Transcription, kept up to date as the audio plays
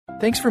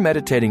Thanks for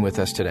meditating with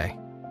us today.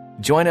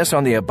 Join us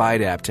on the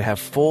Abide app to have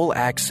full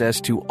access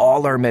to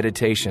all our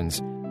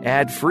meditations,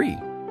 ad-free.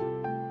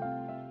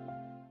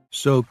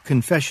 So,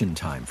 confession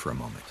time for a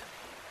moment.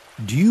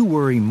 Do you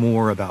worry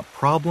more about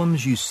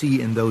problems you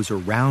see in those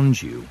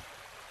around you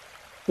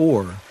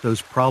or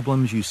those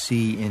problems you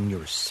see in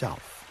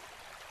yourself?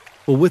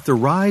 Well, with the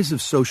rise of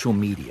social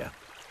media,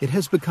 it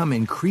has become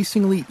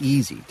increasingly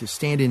easy to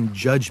stand in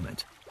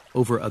judgment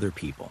over other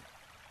people.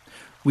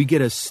 We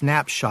get a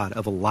snapshot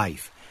of a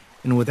life,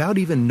 and without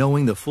even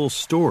knowing the full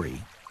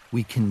story,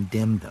 we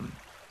condemn them.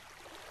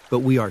 But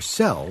we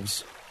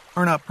ourselves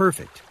are not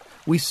perfect.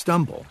 We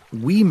stumble.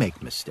 We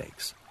make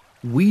mistakes.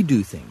 We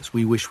do things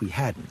we wish we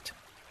hadn't.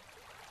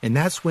 And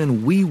that's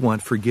when we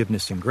want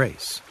forgiveness and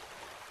grace.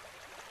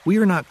 We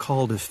are not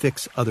called to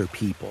fix other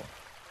people.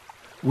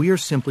 We are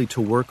simply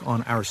to work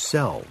on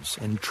ourselves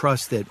and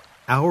trust that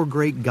our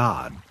great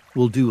God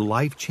will do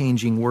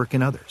life-changing work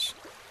in others.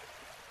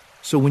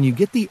 So when you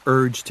get the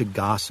urge to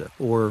gossip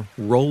or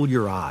roll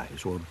your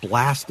eyes or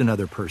blast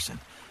another person,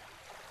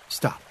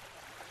 stop.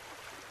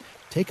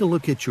 Take a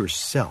look at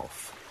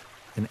yourself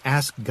and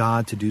ask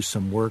God to do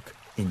some work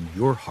in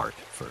your heart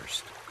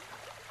first.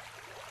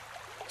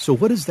 So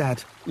what is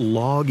that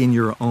log in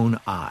your own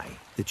eye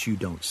that you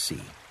don't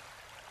see?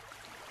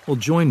 Well,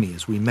 join me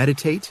as we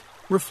meditate,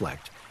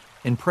 reflect,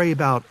 and pray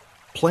about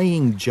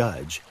playing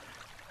judge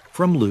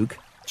from Luke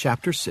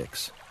chapter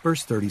 6,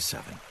 verse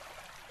 37.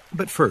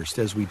 But first,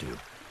 as we do,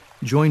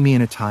 join me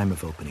in a time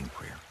of opening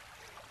prayer.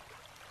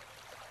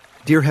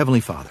 Dear Heavenly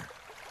Father,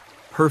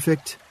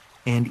 perfect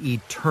and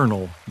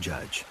eternal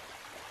judge,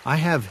 I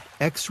have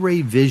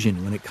X-ray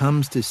vision when it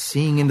comes to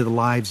seeing into the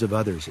lives of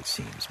others, it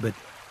seems, but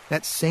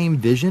that same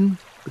vision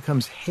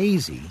becomes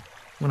hazy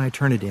when I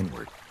turn it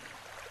inward.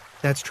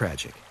 That's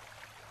tragic.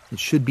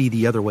 It should be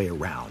the other way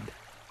around.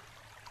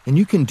 And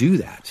you can do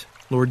that.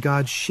 Lord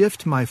God,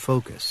 shift my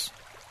focus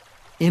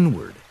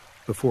inward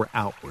before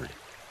outward.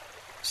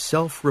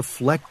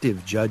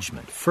 Self-reflective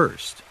judgment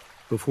first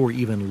before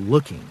even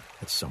looking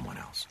at someone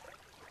else.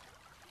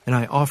 And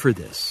I offer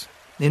this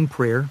in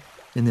prayer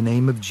in the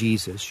name of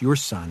Jesus, your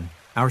Son,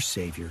 our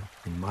Savior,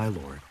 and my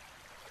Lord.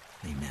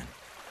 Amen.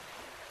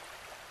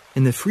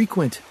 In the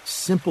frequent,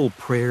 simple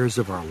prayers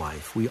of our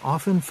life, we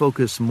often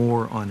focus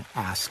more on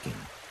asking,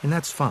 and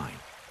that's fine.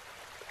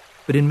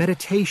 But in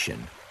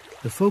meditation,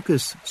 the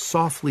focus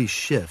softly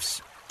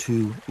shifts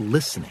to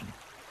listening.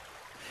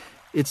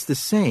 It's the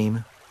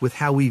same with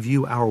how we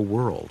view our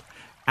world,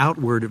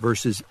 outward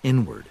versus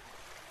inward.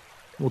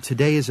 Well,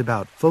 today is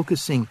about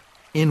focusing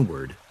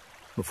inward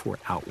before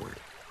outward.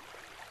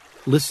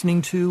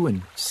 Listening to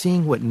and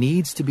seeing what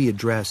needs to be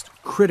addressed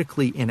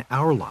critically in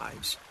our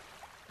lives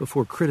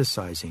before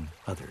criticizing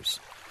others.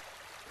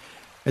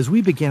 As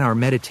we begin our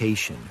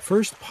meditation,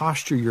 first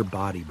posture your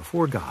body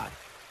before God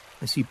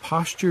as He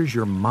postures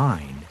your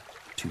mind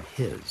to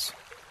His.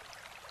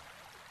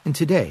 And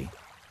today,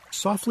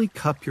 softly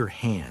cup your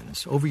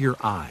hands over your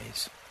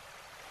eyes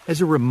as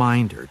a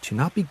reminder to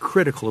not be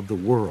critical of the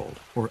world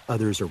or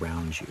others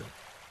around you.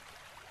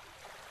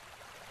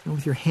 And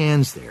with your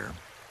hands there,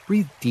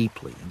 breathe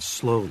deeply and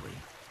slowly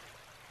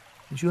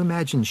as you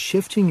imagine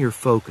shifting your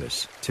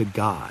focus to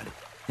God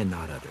and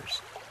not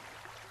others.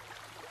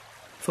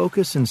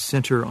 Focus and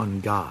center on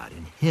God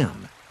and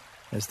Him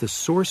as the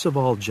source of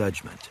all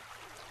judgment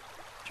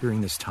during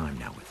this time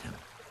now with Him.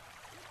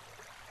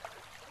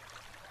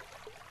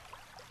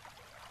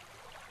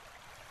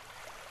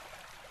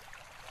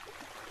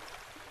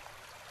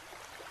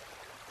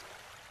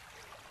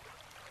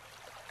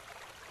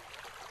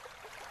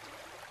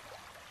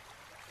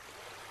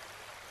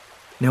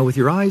 Now, with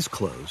your eyes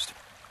closed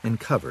and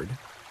covered,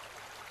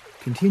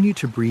 continue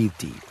to breathe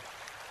deep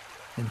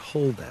and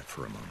hold that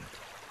for a moment.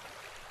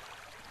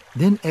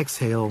 Then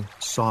exhale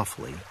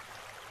softly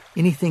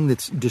anything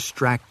that's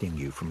distracting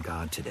you from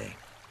God today.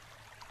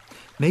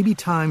 Maybe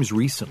times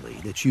recently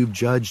that you've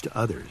judged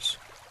others,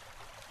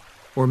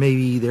 or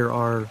maybe there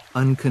are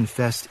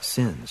unconfessed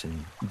sins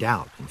and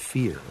doubt and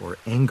fear or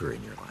anger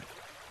in your life.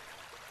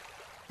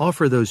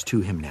 Offer those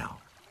to Him now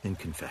in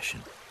confession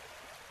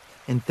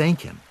and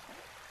thank Him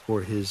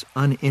for His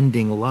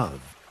unending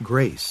love,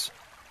 grace,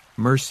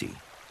 mercy,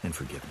 and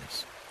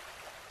forgiveness.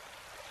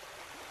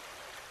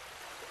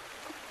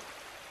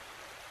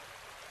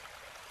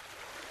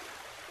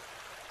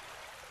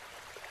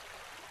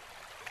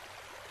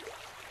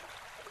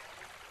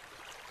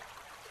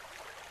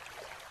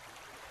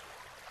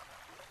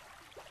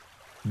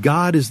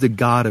 God is the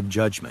God of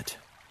judgment.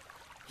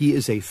 He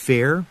is a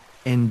fair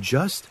and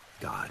just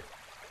God.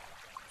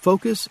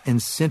 Focus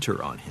and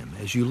center on Him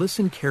as you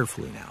listen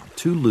carefully now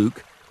to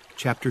Luke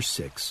chapter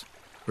 6,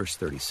 verse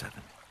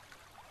 37.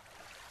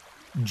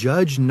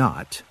 Judge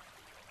not,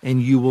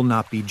 and you will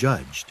not be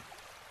judged.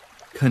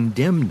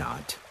 Condemn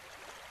not,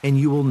 and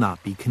you will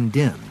not be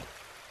condemned.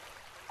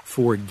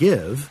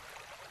 Forgive,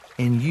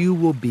 and you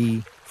will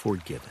be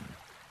forgiven.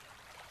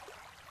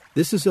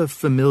 This is a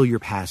familiar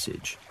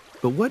passage,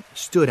 but what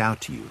stood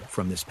out to you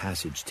from this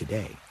passage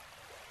today?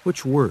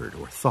 Which word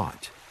or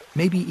thought,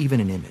 maybe even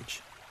an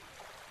image?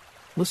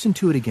 Listen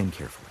to it again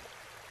carefully.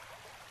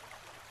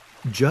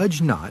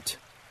 Judge not,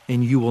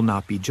 and you will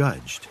not be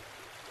judged.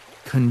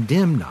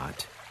 Condemn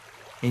not,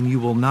 and you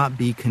will not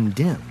be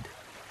condemned.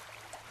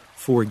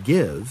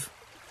 Forgive,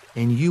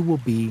 and you will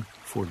be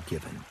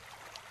forgiven.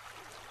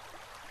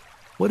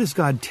 What is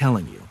God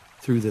telling you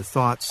through the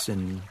thoughts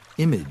and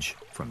image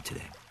from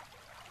today?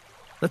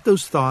 Let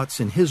those thoughts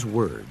and His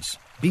words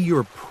be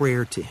your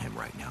prayer to Him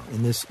right now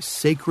in this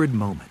sacred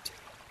moment,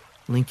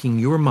 linking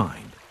your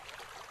mind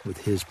with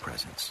His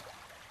presence.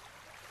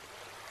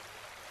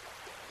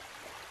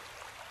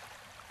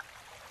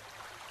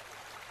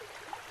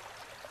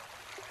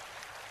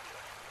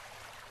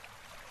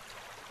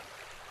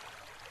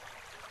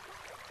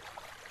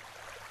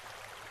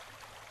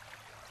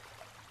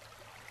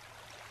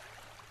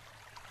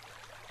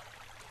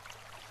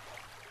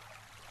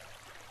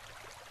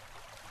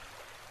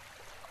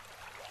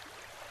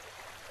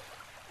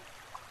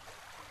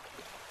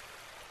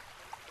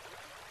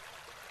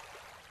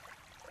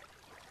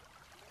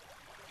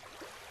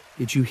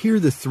 Did you hear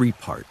the three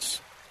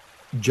parts?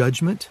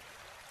 Judgment,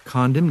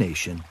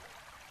 condemnation,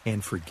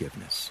 and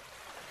forgiveness.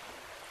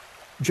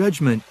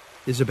 Judgment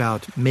is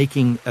about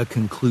making a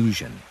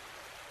conclusion.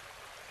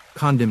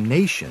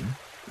 Condemnation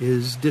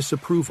is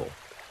disapproval.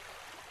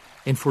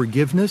 And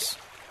forgiveness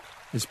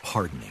is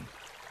pardoning.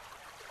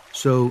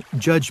 So,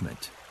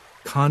 judgment,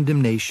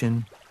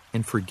 condemnation,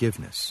 and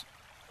forgiveness.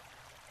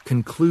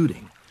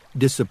 Concluding,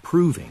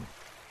 disapproving,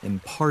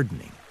 and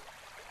pardoning.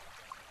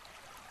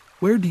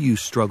 Where do you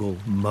struggle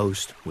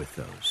most with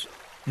those?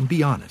 And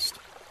be honest.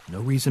 No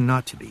reason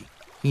not to be.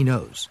 He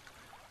knows.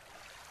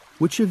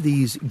 Which of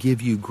these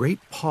give you great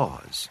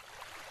pause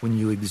when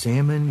you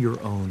examine your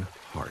own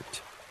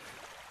heart?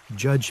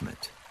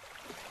 Judgment,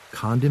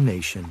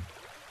 condemnation,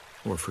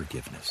 or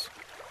forgiveness?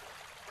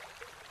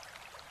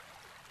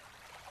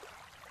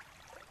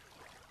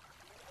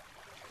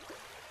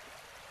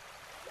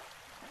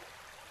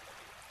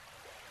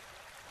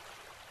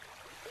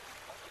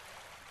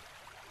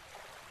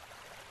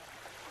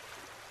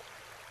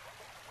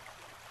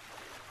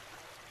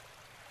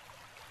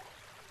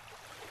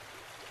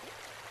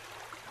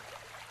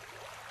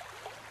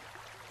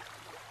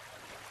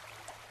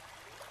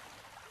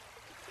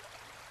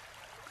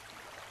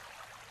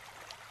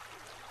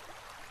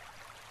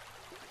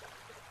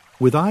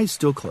 With eyes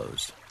still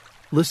closed,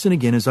 listen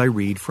again as I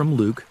read from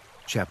Luke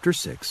chapter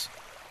 6,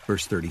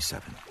 verse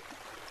 37.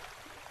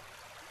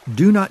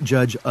 Do not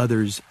judge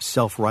others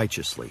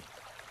self-righteously,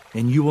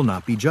 and you will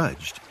not be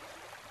judged.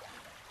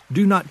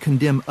 Do not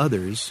condemn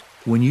others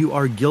when you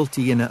are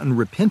guilty and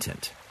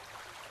unrepentant,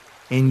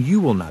 and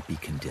you will not be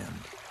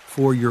condemned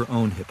for your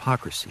own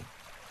hypocrisy.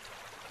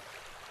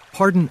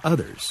 Pardon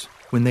others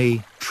when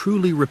they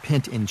truly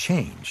repent and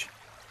change,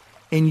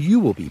 and you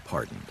will be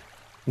pardoned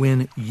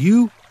when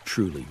you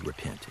truly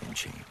repent and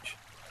change.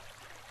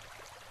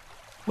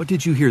 What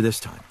did you hear this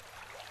time?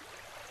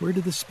 Where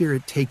did the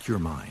Spirit take your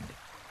mind?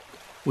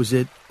 Was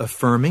it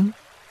affirming,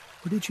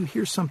 or did you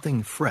hear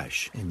something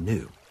fresh and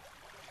new?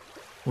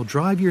 Well,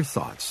 drive your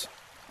thoughts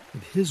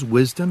of His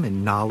wisdom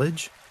and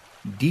knowledge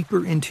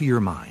deeper into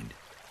your mind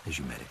as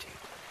you meditate.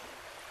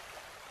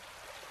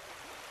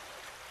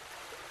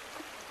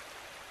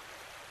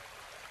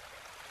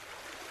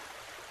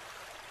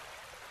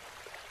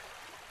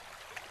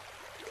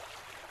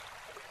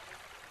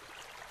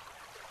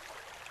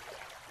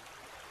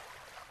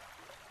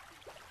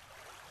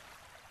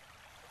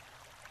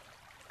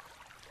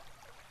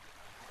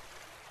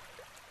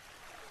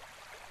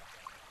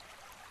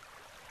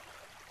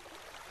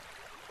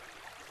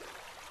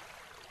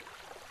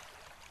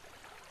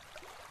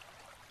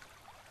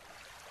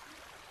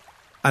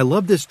 I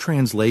love this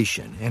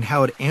translation and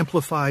how it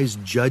amplifies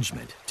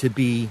judgment to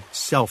be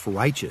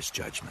self-righteous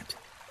judgment.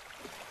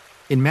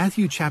 In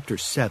Matthew chapter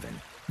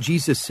 7,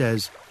 Jesus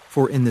says,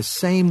 "For in the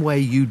same way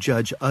you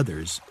judge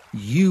others,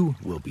 you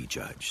will be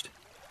judged."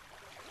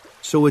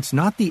 So it's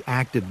not the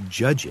act of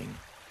judging,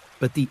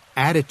 but the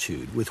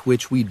attitude with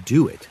which we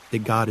do it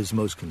that God is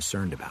most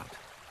concerned about.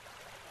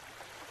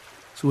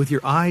 So with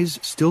your eyes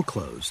still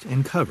closed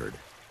and covered,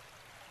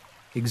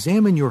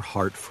 examine your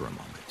heart for a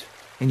moment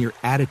and your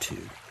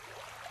attitude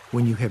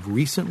when you have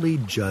recently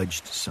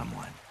judged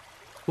someone.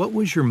 What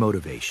was your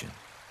motivation?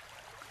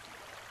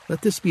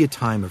 Let this be a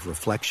time of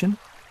reflection,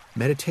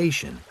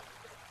 meditation,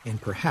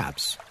 and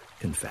perhaps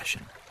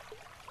confession.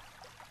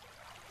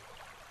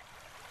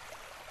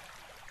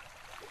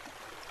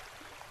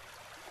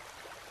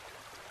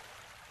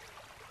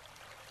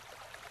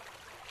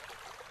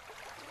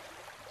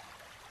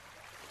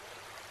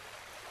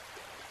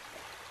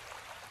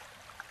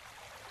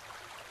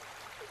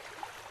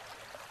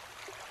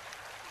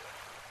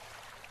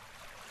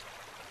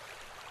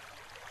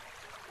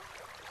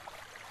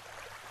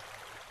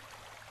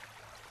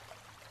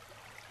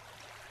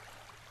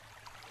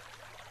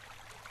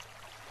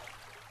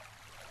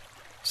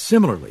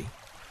 Similarly,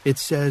 it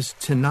says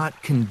to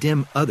not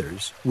condemn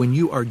others when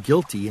you are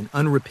guilty and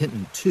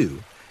unrepentant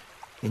too,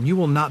 and you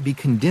will not be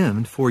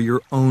condemned for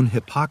your own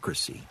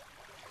hypocrisy.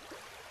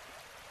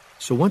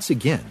 So once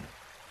again,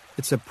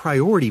 it's a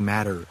priority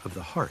matter of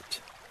the heart.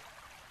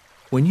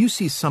 When you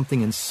see something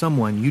in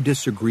someone you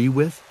disagree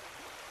with,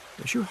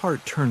 does your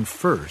heart turn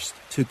first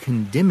to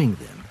condemning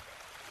them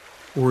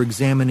or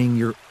examining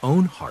your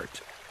own heart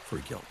for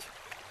guilt?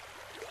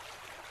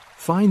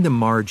 Find the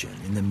margin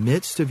in the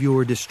midst of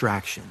your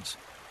distractions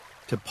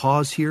to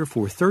pause here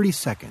for 30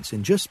 seconds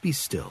and just be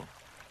still.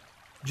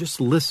 Just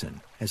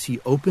listen as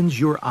He opens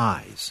your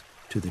eyes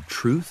to the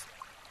truth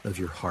of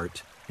your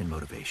heart and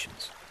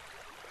motivations.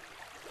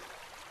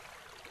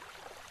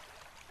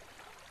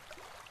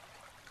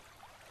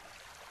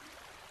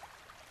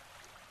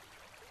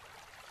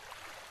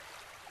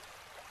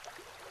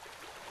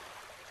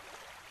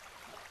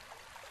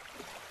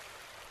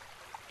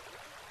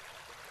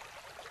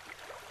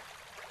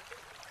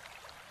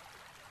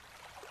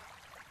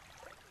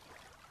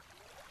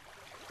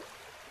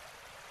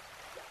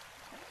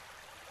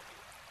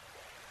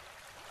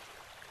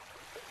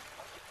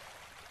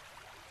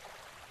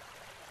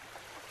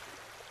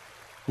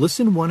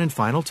 Listen one and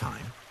final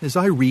time as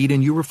I read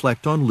and you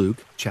reflect on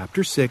Luke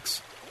chapter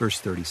 6, verse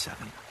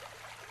 37.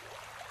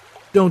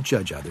 Don't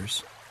judge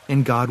others,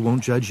 and God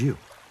won't judge you.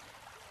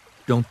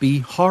 Don't be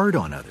hard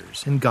on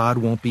others, and God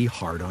won't be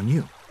hard on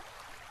you.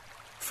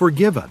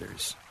 Forgive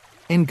others,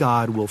 and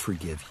God will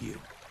forgive you.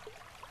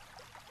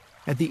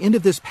 At the end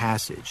of this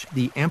passage,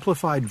 the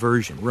Amplified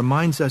Version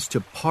reminds us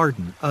to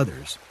pardon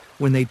others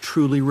when they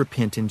truly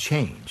repent and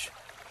change,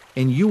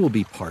 and you will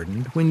be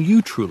pardoned when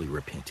you truly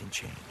repent and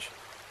change.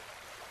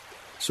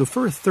 So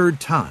for a third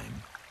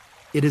time,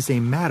 it is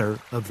a matter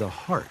of the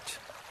heart,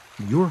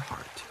 your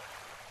heart.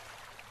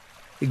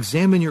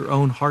 Examine your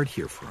own heart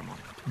here for a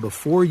moment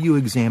before you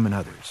examine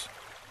others.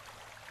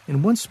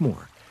 And once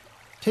more,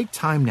 take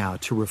time now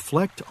to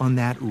reflect on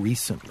that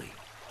recently.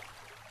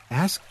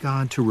 Ask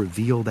God to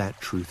reveal that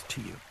truth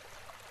to you.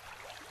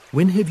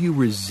 When have you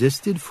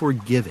resisted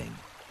forgiving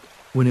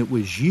when it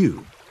was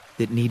you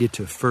that needed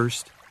to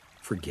first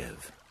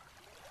forgive?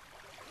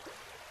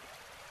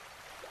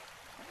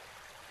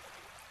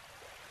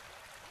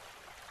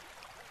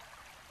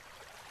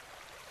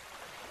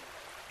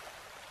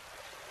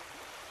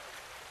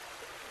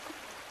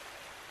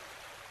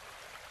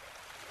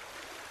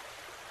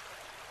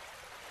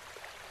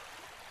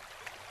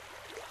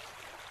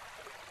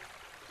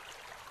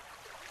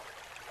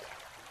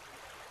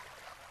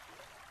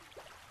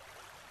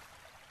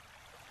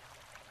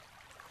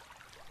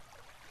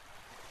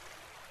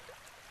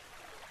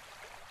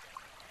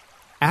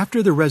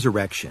 After the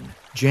resurrection,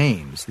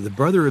 James, the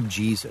brother of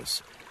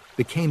Jesus,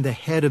 became the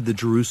head of the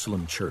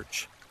Jerusalem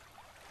church.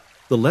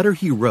 The letter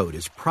he wrote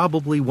is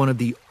probably one of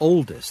the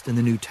oldest in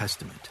the New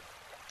Testament.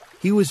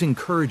 He was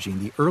encouraging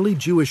the early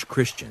Jewish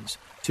Christians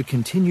to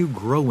continue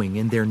growing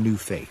in their new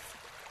faith.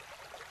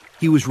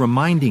 He was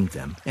reminding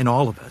them, and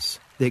all of us,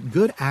 that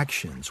good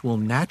actions will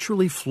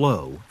naturally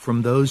flow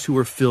from those who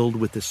are filled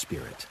with the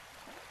Spirit.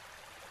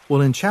 Well,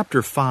 in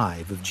chapter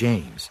 5 of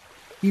James,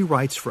 he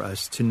writes for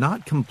us to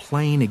not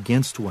complain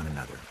against one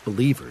another,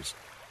 believers,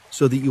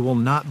 so that you will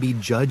not be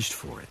judged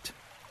for it.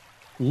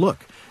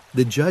 Look,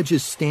 the judge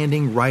is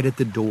standing right at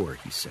the door,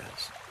 he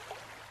says.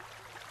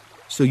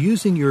 So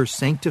using your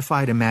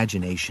sanctified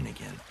imagination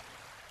again,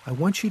 I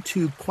want you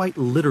to quite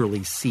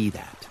literally see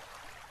that.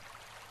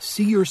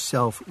 See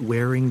yourself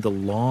wearing the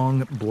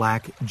long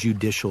black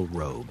judicial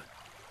robe.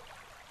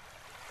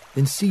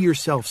 Then see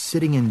yourself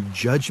sitting in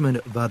judgment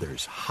of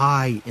others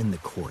high in the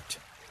court.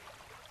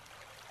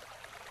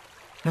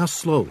 Now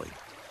slowly,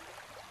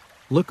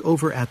 look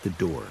over at the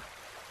door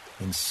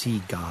and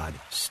see God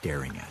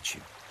staring at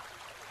you,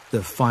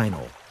 the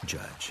final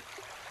judge.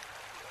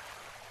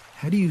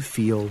 How do you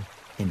feel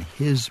in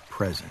His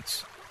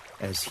presence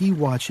as He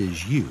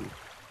watches you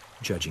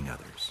judging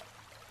others?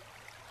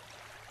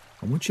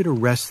 I want you to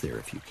rest there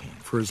if you can,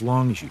 for as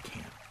long as you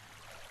can.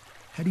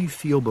 How do you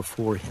feel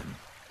before Him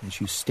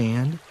as you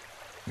stand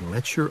and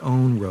let your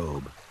own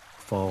robe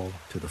fall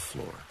to the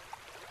floor?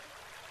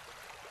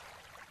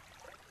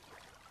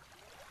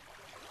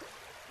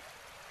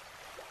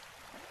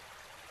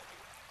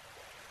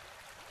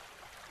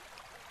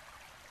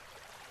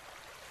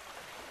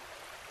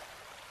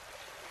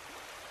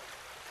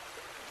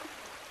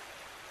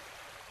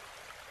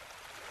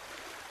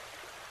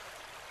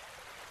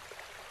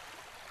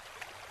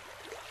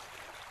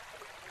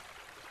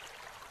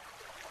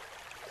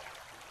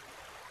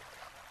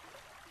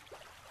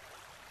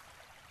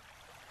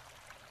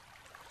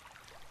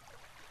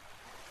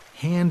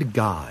 Hand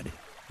God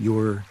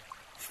your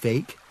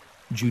fake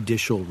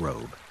judicial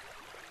robe.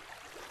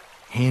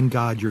 Hand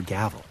God your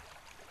gavel.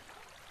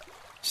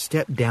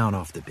 Step down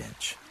off the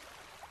bench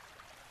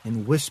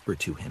and whisper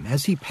to Him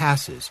as He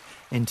passes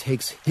and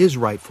takes His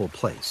rightful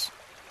place.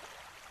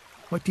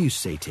 What do you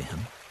say to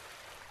Him?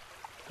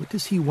 What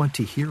does He want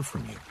to hear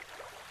from you?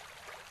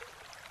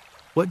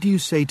 What do you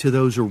say to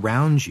those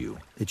around you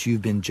that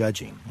you've been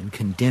judging and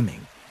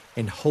condemning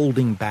and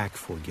holding back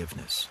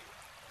forgiveness?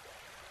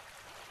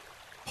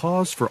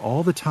 Pause for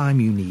all the time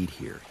you need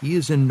here. He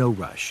is in no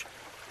rush,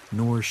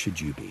 nor should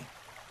you be.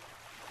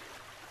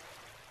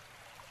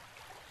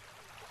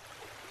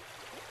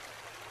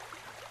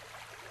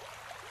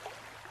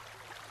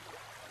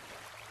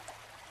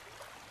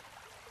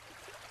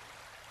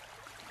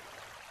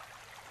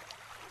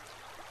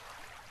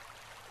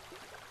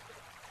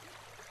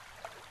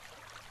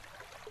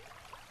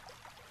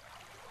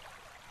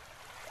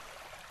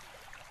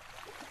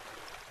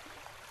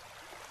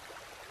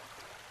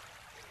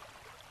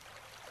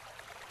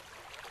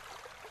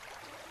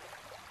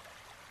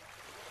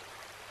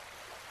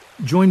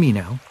 Join me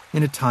now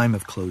in a time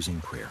of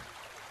closing prayer.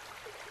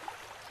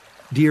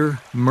 Dear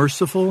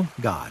merciful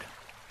God,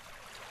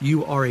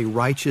 you are a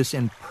righteous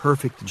and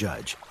perfect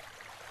judge.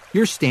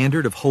 Your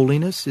standard of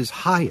holiness is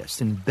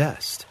highest and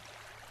best.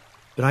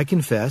 But I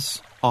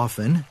confess,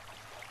 often,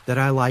 that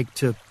I like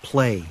to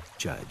play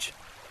judge.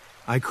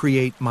 I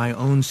create my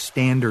own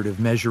standard of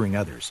measuring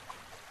others,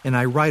 and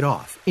I write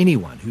off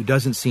anyone who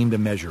doesn't seem to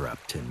measure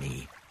up to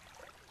me.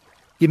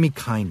 Give me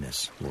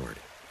kindness, Lord.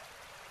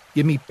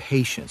 Give me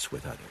patience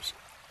with others.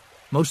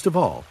 Most of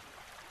all,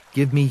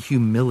 give me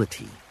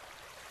humility.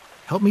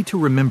 Help me to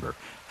remember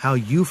how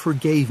you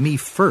forgave me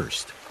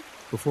first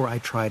before I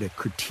try to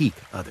critique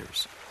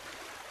others.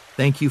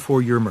 Thank you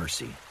for your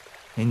mercy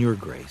and your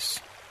grace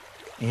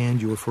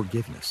and your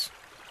forgiveness.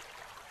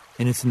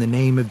 And it's in the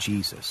name of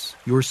Jesus,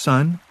 your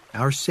Son,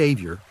 our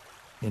Savior,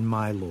 and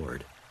my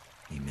Lord.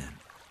 Amen.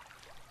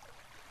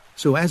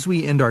 So as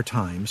we end our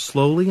time,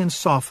 slowly and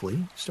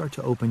softly start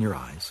to open your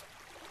eyes,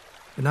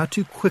 but not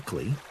too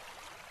quickly.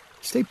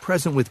 Stay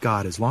present with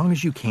God as long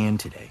as you can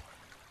today,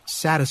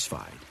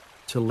 satisfied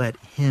to let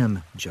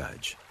Him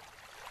judge.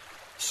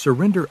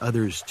 Surrender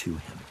others to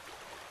Him.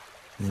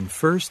 And then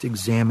first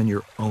examine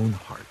your own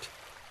heart.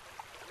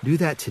 Do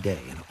that today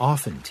and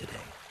often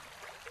today.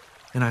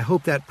 And I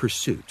hope that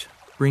pursuit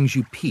brings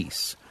you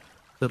peace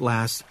that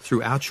lasts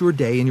throughout your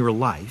day and your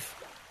life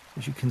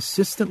as you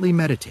consistently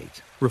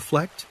meditate,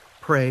 reflect,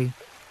 pray,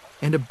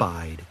 and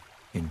abide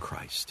in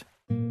Christ.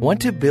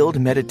 Want to build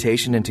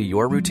meditation into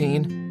your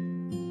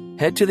routine?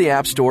 Head to the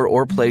App Store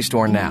or Play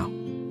Store now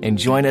and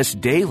join us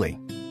daily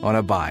on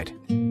Abide.